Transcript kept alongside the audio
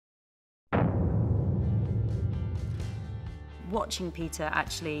watching Peter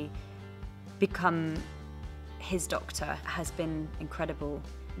actually become his doctor has been incredible.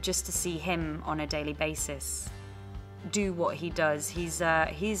 Just to see him on a daily basis do what he does. He's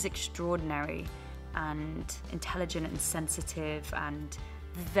extraordinary and intelligent and sensitive and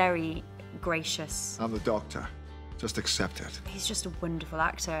very gracious. I'm the doctor. Just accept it. He's just a wonderful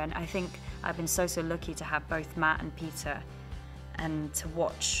actor, and I think I've been so lucky to have both Matt and Peter and to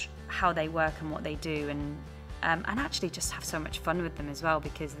watch how they work and what they do, and actually just have so much fun with them as well,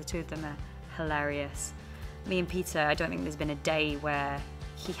 because the two of them are hilarious. Me and Peter, I don't think there's been a day where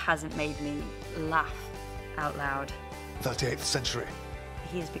he hasn't made me laugh out loud. 38th century.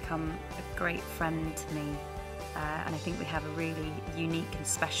 He has become a great friend to me, and I think we have a really unique and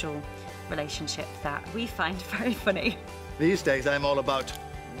special relationship that we find very funny. These days I'm all about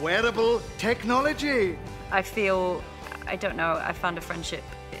wearable technology. I feel, I don't know, I found a friendship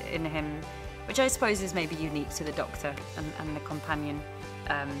in him, which I suppose is maybe unique to the Doctor and the companion.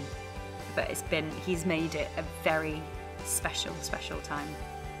 But he's made it a very special time.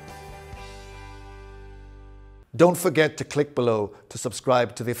 Don't forget to click below to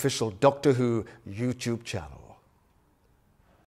subscribe to the official Doctor Who YouTube channel.